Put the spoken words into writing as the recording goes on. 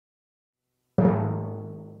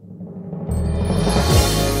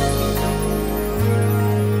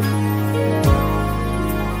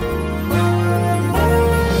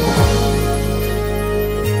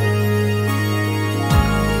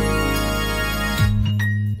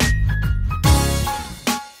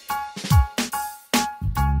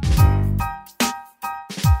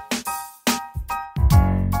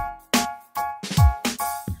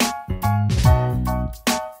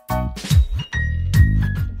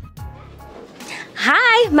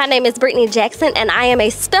Hi, my name is Brittany Jackson, and I am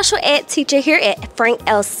a special ed teacher here at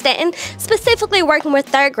FL Stanton, specifically working with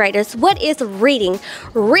third graders. What is reading?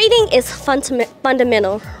 Reading is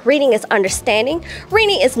fundamental. Reading is understanding.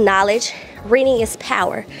 Reading is knowledge. Reading is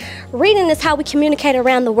power. Reading is how we communicate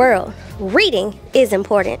around the world. Reading is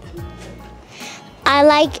important. I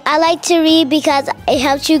like to read because it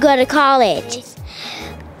helps you go to college.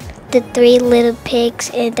 The Three Little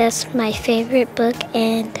Pigs, and that's my favorite book,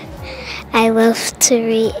 and I love to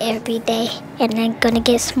read every day, and I'm gonna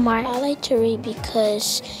get smart. I like to read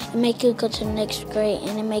because it make you go to the next grade,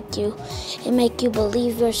 and it make you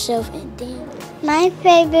believe yourself and things. My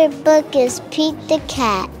favorite book is Pete the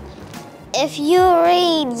Cat. If you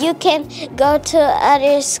read, you can go to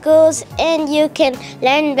other schools and you can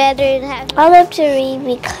learn better. I love to read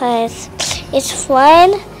because it's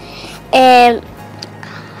fun and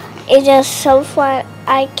it's just so fun.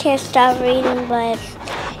 I can't stop reading, but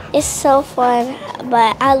it's so fun.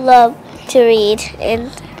 But I love to read, and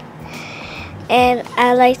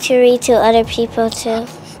I like to read to other people too.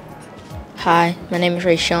 Hi, my name is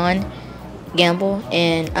Rayshawn Gamble,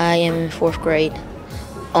 and I am in 4th grade.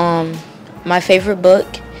 My favorite book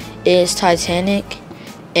is Titanic,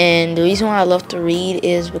 and the reason why I love to read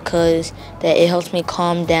is because that it helps me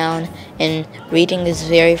calm down, and reading is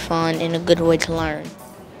very fun and a good way to learn.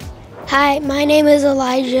 Hi, my name is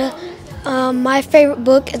Elijah. My favorite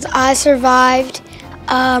book is I Survived.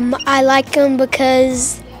 I like them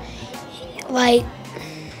because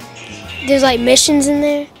there's missions in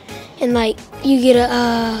there, and you get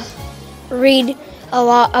to read a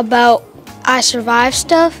lot about I Survived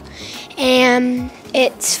stuff, and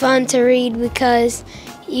it's fun to read because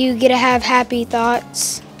you get to have happy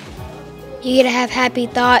thoughts.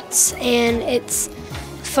 And it's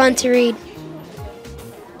fun to read.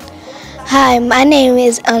 Hi, my name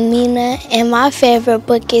is Amina, and my favorite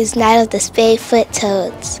book is Night of the Spadefoot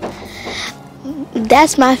Toads.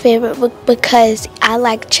 That's my favorite book because I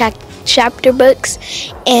like chapter books,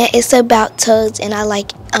 and it's about toads, and I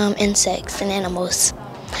like insects and animals.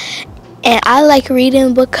 And I like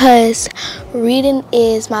reading because reading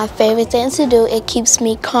is my favorite thing to do. It keeps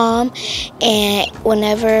me calm, and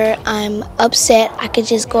whenever I'm upset, I could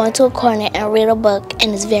just go into a corner and read a book,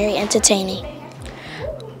 and it's very entertaining.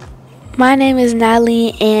 My name is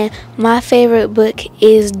Natalie, and my favorite book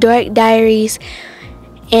is Dark Diaries.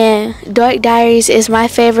 And Dark Diaries is my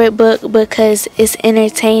favorite book because it's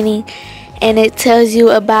entertaining and it tells you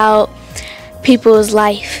about people's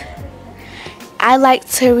life. I like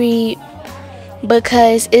to read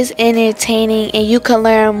because it's entertaining and you can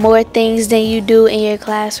learn more things than you do in your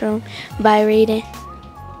classroom by reading.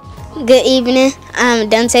 Good evening. I'm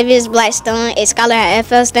Dontavius Blackstone, a scholar at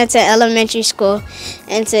FL Stanton Elementary School,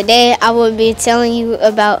 and today I will be telling you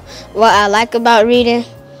about what I like about reading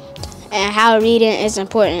and how reading is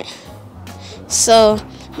important. So,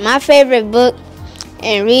 my favorite book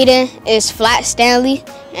in reading is Flat Stanley,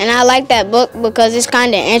 and I like that book because it's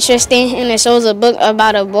kind of interesting, and it shows a book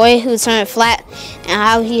about a boy who turned flat and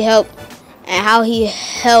how he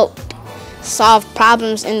helped solve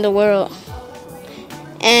problems in the world.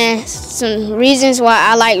 And some reasons why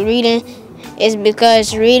I like reading is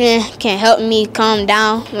because reading can help me calm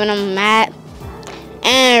down when I'm mad.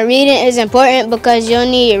 And reading is important because you'll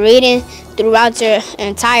need reading throughout your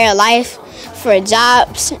entire life for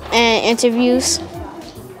jobs and interviews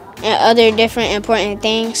and other different important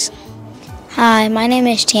things. Hi, my name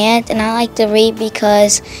is Chance, and I like to read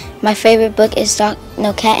because my favorite book is Cat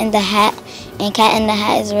in the Hat. And Cat in the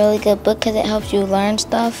Hat is a really good book because it helps you learn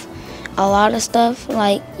stuff. A lot of stuff,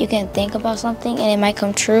 you can think about something and it might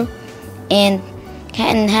come true. And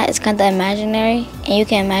Cat in the Hat is kind of imaginary, and you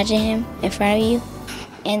can imagine him in front of you.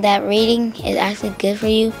 And that reading is actually good for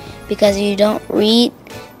you because if you don't read,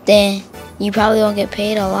 then you probably won't get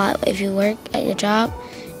paid a lot if you work at your job.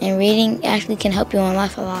 And reading actually can help you in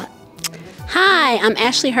life a lot. Hi, I'm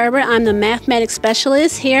Ashley Herbert. I'm the mathematics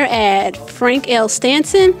specialist here at FL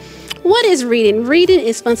Stanton. What is reading? Reading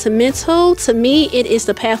is fundamental. To me, it is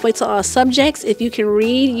the pathway to all subjects. If you can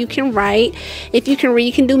read, you can write. If you can read,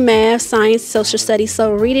 you can do math, science, social studies.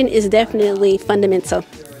 So reading is definitely fundamental.